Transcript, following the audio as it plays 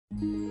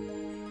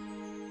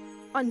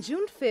On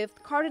June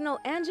 5th, Cardinal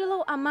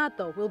Angelo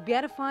Amato will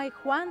beatify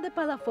Juan of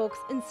Palafox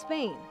in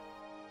Spain.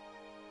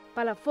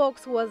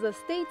 Palafox was a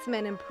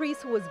statesman and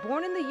priest who was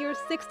born in the year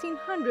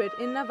 1600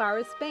 in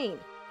Navarra, Spain.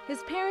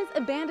 His parents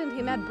abandoned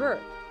him at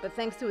birth, but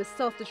thanks to his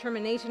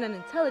self-determination and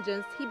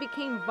intelligence, he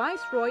became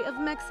viceroy of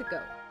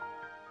Mexico.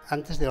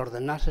 Antes de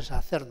ordenarse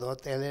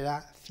sacerdote, él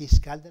era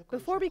fiscal del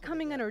Before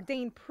becoming an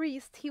ordained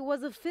priest, he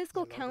was a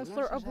fiscal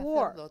counselor of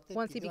war.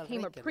 Once he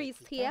became a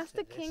priest, he asked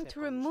the king to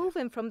remove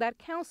him from that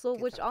council,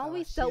 which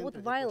always dealt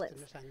with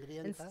violence.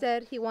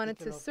 Instead, he wanted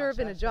to serve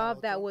in a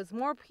job that was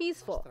more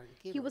peaceful.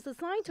 He was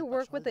assigned to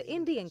work with the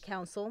Indian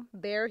Council.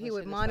 There, he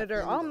would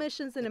monitor all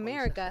missions in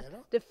America,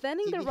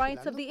 defending the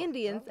rights of the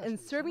Indians and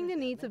serving the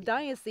needs of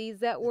dioceses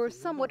that were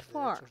somewhat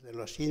far.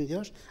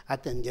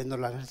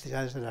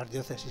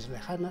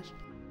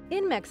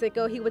 In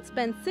Mexico, he would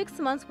spend 6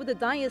 months with the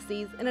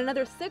diocese and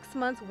another 6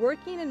 months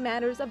working in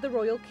matters of the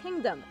royal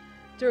kingdom.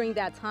 During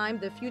that time,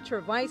 the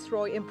future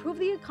viceroy improved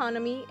the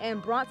economy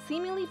and brought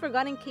seemingly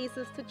forgotten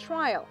cases to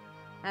trial.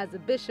 As a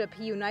bishop,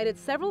 he united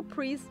several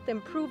priests,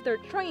 improved their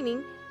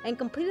training, and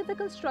completed the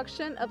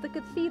construction of the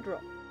cathedral.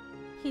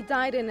 He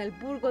died in El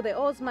Burgo de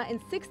Osma in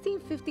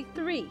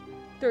 1653.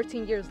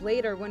 13 years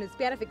later, when his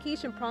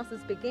beatification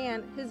process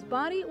began, his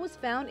body was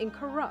found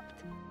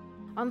incorrupt.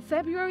 On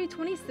February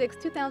 26,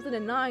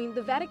 2009,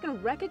 the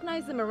Vatican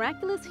recognized the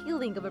miraculous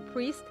healing of a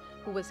priest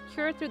who was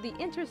cured through the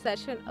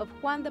intercession of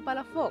Juan of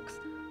Palafox.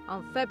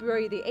 On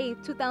February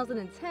 8,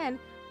 2010,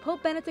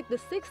 Pope Benedict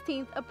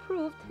XVI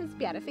approved his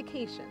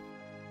beatification.